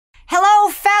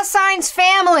FASTSIGNS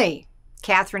family,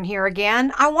 Catherine here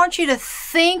again. I want you to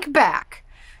think back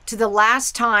to the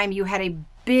last time you had a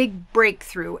big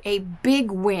breakthrough, a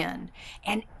big win,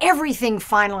 and everything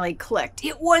finally clicked.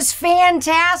 It was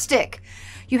fantastic.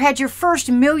 You had your first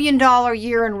 $1 million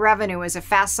year in revenue as a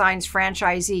FASTSIGNS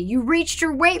franchisee. You reached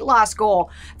your weight loss goal.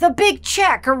 The big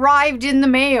check arrived in the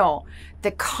mail.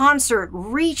 The concert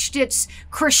reached its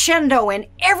crescendo and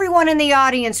everyone in the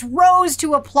audience rose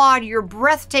to applaud your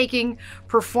breathtaking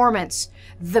performance.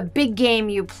 The big game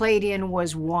you played in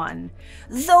was won.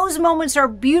 Those moments are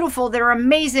beautiful, they're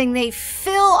amazing, they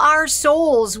fill our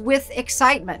souls with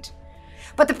excitement.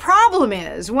 But the problem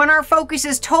is when our focus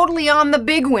is totally on the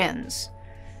big wins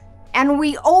and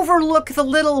we overlook the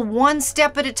little one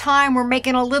step at a time, we're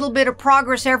making a little bit of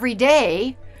progress every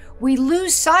day, we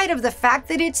lose sight of the fact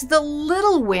that it's the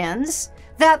little wins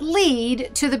that lead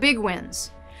to the big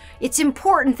wins. It's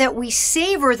important that we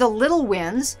savor the little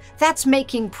wins, that's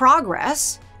making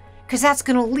progress, because that's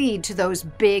going to lead to those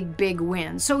big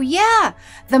wins. So yeah,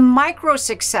 the micro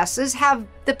successes have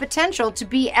the potential to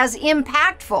be as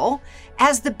impactful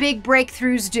as the big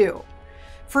breakthroughs do.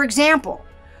 For example,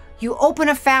 you open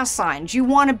a FASTSIGNS, you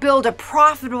want to build a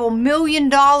profitable $1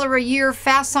 million a year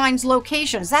FASTSIGNS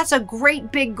locations. That's a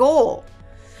great big goal.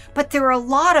 But there are a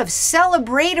lot of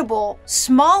celebratable,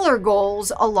 smaller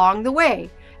goals along the way.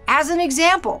 As an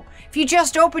example, if you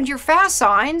just opened your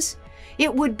FASTSIGNS,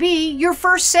 it would be your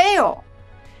first sale.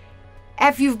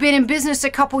 If you've been in business a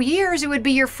couple years, it would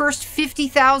be your first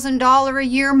 $50,000 a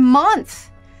year month.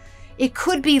 It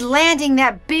could be landing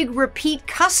that big repeat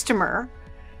customer.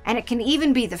 And it can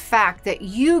even be the fact that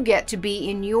you get to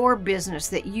be in your business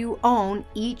that you own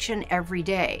each and every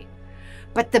day.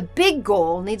 But the big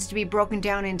goal needs to be broken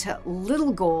down into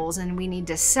little goals, and we need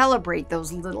to celebrate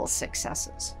those little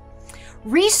successes.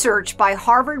 Research by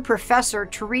Harvard professor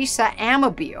Teresa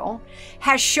Amabile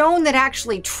has shown that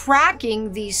actually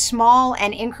tracking these small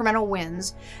and incremental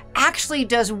wins actually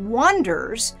does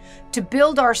wonders to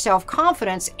build our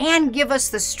self-confidence and give us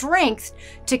the strength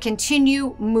to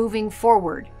continue moving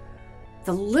forward.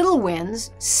 The little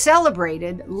wins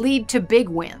celebrated lead to big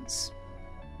wins.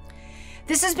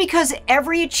 This is because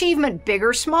every achievement, big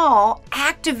or small,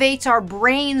 activates our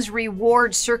brain's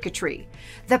reward circuitry.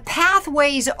 The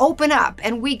pathways open up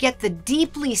and we get the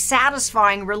deeply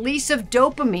satisfying release of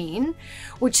dopamine,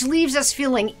 which leaves us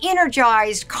feeling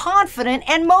energized, confident,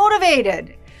 and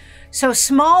motivated. So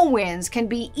small wins can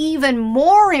be even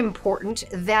more important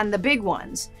than the big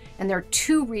ones, and there are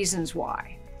two reasons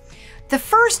why. The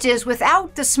first is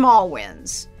without the small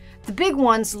wins, the big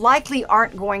ones likely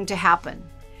aren't going to happen.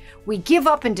 We give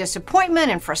up in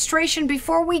disappointment and frustration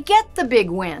before we get the big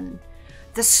win.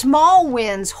 The small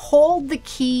wins hold the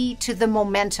key to the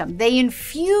momentum. They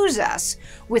infuse us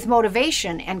with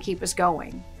motivation and keep us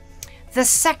going. The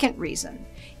second reason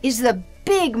is the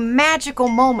big magical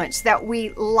moments that we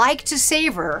like to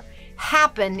savor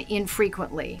happen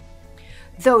infrequently.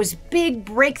 Those big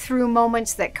breakthrough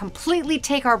moments that completely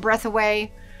take our breath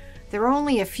away, there are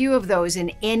only a few of those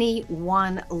in any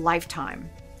one lifetime,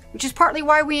 which is partly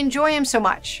why we enjoy them so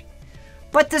much.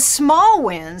 But the small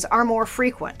wins are more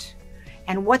frequent,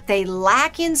 and what they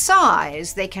lack in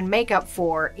size, they can make up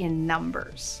for in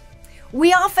numbers.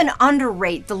 We often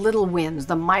underrate the little wins,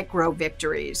 the micro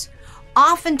victories,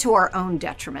 often to our own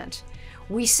detriment.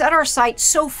 We set our sights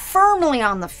so firmly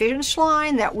on the finish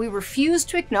line that we refuse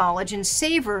to acknowledge and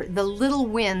savor the little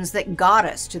wins that got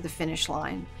us to the finish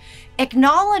line.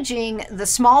 Acknowledging the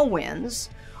small wins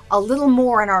a little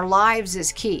more in our lives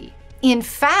is key. In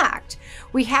fact,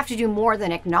 we have to do more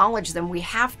than acknowledge them. We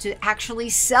have to actually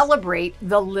celebrate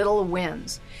the little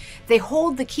wins. They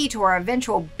hold the key to our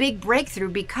eventual big breakthrough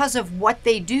because of what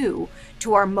they do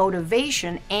to our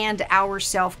motivation and our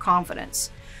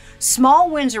self-confidence. Small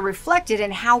wins are reflected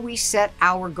in how we set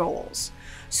our goals.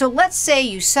 So let's say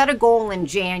you set a goal in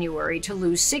January to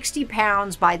lose 60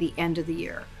 pounds by the end of the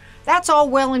year. That's all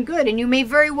well and good, and you may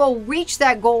very well reach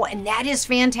that goal, and that is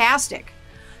fantastic.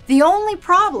 The only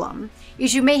problem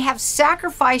is you may have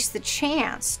sacrificed the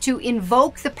chance to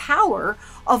invoke the power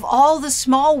of all the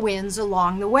small wins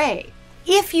along the way.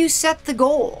 If you set the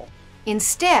goal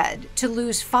instead to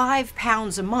lose 5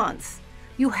 pounds a month,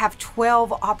 you have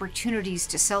 12 opportunities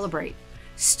to celebrate.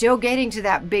 Still getting to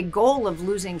that big goal of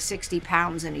losing 60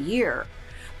 pounds in a year.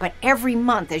 But every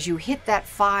month as you hit that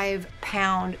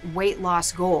 5-pound weight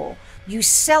loss goal, you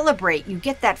celebrate, you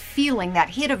get that feeling,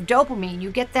 that hit of dopamine, you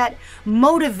get that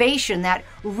motivation, that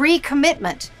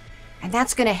recommitment, and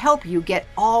that's going to help you get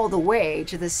all the way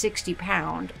to the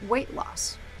 60-pound weight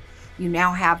loss. You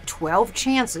now have 12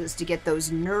 chances to get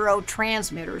those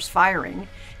neurotransmitters firing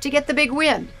to get the big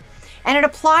win. And it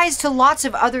applies to lots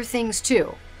of other things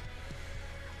too.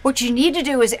 What you need to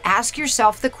do is ask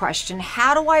yourself the question,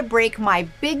 how do I break my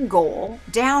big goal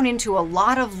down into a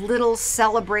lot of little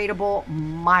celebratable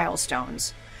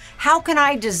milestones? How can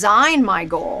I design my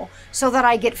goal so that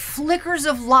I get flickers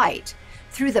of light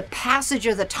through the passage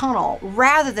of the tunnel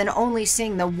rather than only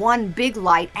seeing the one big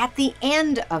light at the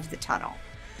end of the tunnel?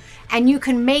 And you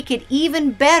can make it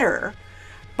even better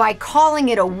by calling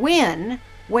it a win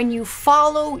when you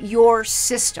follow your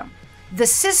system. The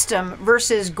system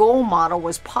versus goal model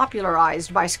was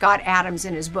popularized by Scott Adams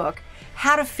in his book,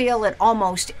 How to Fail at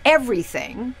Almost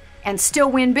Everything and Still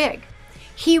Win Big.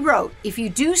 He wrote, if you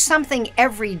do something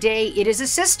every day, it is a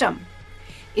system.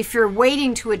 If you're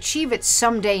waiting to achieve it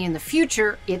someday in the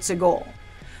future, it's a goal.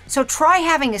 So try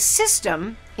having a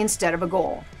system instead of a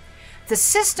goal. The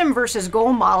system versus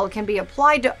goal model can be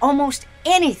applied to almost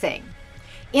anything.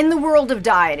 In the world of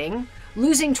dieting,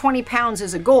 losing 20 pounds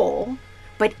is a goal,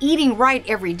 but eating right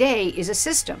every day is a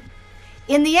system.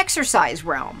 In the exercise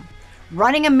realm,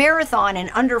 running a marathon in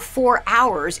under 4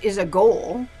 hours is a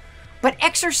goal, but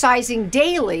exercising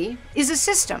daily is a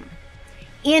system.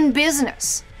 In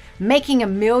business, making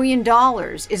 $1 million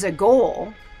is a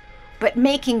goal, but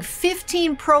making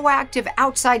 15 proactive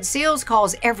outside sales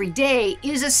calls every day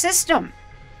is a system.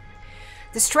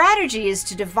 The strategy is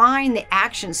to define the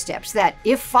action steps that,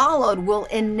 if followed, will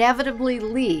inevitably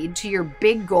lead to your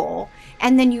big goal,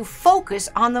 and then you focus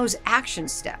on those action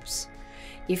steps.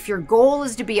 If your goal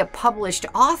is to be a published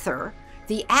author,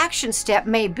 the action step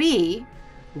may be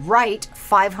write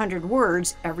 500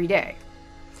 words every day.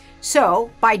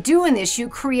 So by doing this, you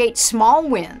create small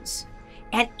wins,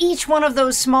 and each one of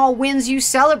those small wins you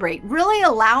celebrate, really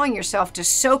allowing yourself to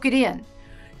soak it in.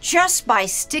 Just by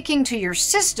sticking to your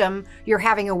system, you're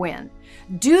having a win.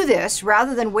 Do this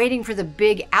rather than waiting for the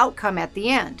big outcome at the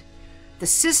end. The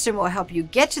system will help you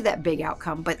get to that big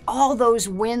outcome, but all those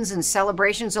wins and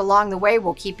celebrations along the way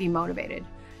will keep you motivated.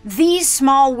 These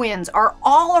small wins are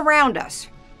all around us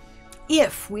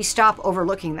if we stop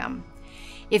overlooking them.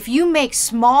 If you make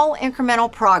small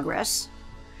incremental progress,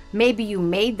 maybe you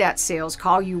made that sales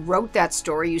call, you wrote that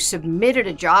story, you submitted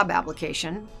a job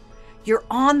application, you're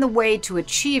on the way to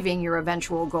achieving your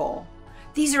eventual goal.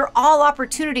 These are all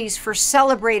opportunities for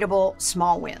celebratable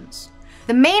small wins.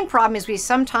 The main problem is we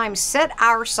sometimes set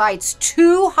our sights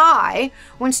too high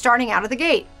when starting out of the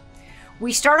gate.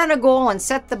 We start on a goal and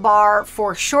set the bar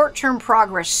for short-term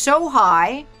progress so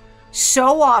high,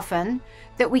 so often,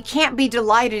 that we can't be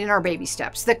delighted in our baby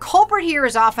steps. The culprit here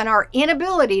is often our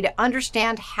inability to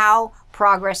understand how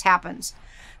progress happens.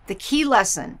 The key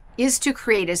lesson is to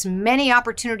create as many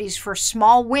opportunities for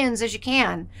small wins as you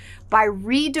can by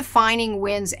redefining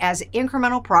wins as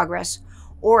incremental progress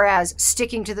or as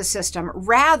sticking to the system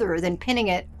rather than pinning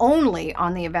it only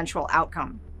on the eventual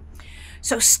outcome.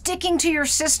 So sticking to your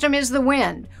system is the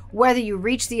win, whether you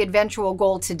reach the eventual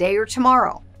goal today or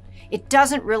tomorrow. It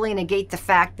doesn't really negate the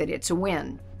fact that it's a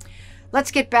win. Let's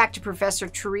get back to Professor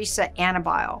Teresa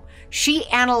Anabile. She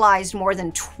analyzed more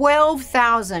than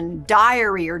 12,000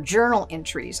 diary or journal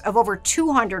entries of over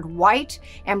 200 white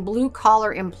and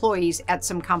blue-collar employees at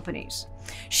some companies.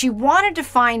 She wanted to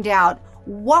find out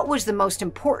what was the most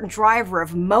important driver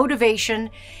of motivation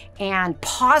and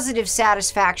positive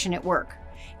satisfaction at work.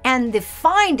 And the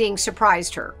finding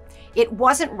surprised her. It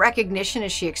wasn't recognition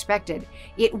as she expected.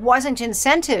 It wasn't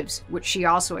incentives, which she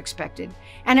also expected.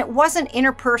 And it wasn't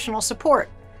interpersonal support.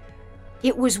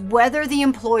 It was whether the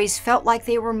employees felt like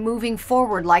they were moving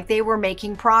forward, like they were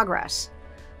making progress.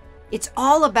 It's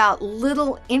all about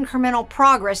little incremental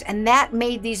progress, and that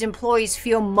made these employees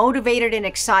feel motivated and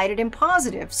excited and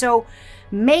positive. So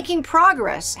making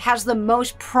progress has the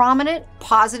most prominent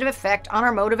positive effect on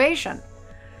our motivation.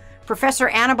 Professor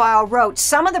Anabile wrote,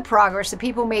 some of the progress that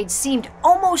people made seemed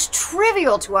almost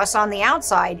trivial to us on the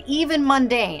outside, even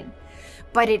mundane.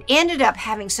 But it ended up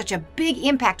having such a big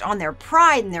impact on their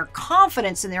pride and their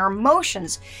confidence and their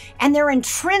emotions and their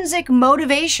intrinsic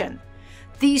motivation.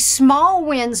 These small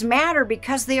wins matter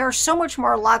because they are so much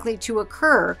more likely to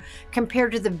occur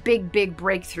compared to the big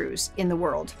breakthroughs in the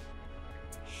world.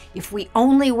 If we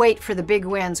only wait for the big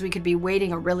wins, we could be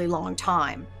waiting a really long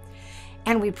time.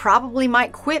 And we probably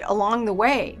might quit along the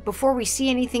way before we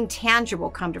see anything tangible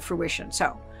come to fruition.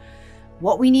 So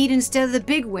what we need instead of the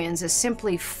big wins is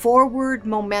simply forward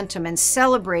momentum and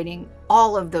celebrating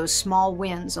all of those small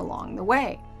wins along the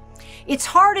way. It's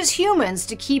hard as humans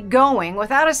to keep going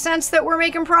without a sense that we're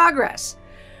making progress.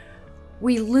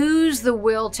 We lose the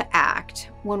will to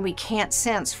act when we can't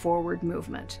sense forward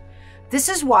movement. This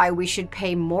is why we should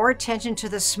pay more attention to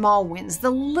the small wins,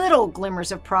 the little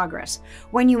glimmers of progress.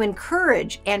 When you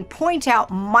encourage and point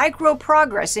out micro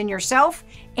progress in yourself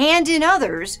and in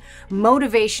others,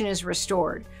 motivation is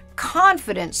restored,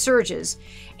 confidence surges,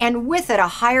 and with it a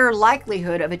higher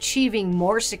likelihood of achieving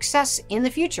more success in the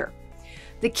future.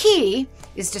 The key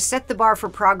is to set the bar for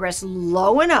progress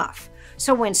low enough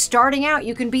so when starting out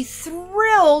you can be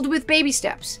thrilled with baby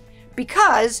steps,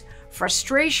 because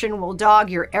frustration will dog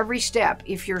your every step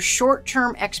if your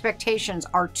short-term expectations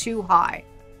are too high.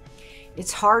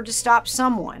 It's hard to stop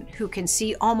someone who can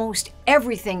see almost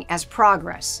everything as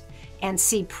progress and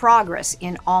see progress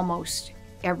in almost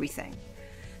everything.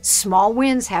 Small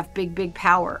wins have big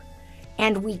power,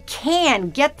 and we can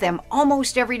get them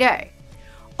almost every day.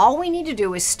 All we need to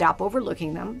do is stop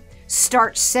overlooking them,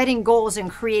 start setting goals and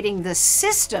creating the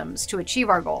systems to achieve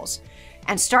our goals,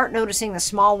 and start noticing the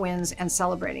small wins and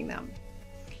celebrating them.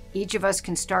 Each of us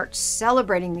can start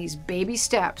celebrating these baby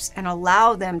steps and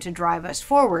allow them to drive us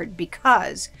forward,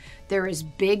 because there is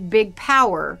big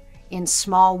power in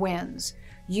small wins.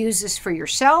 Use this for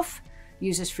yourself,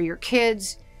 use this for your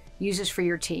kids, use this for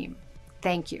your team.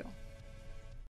 Thank you.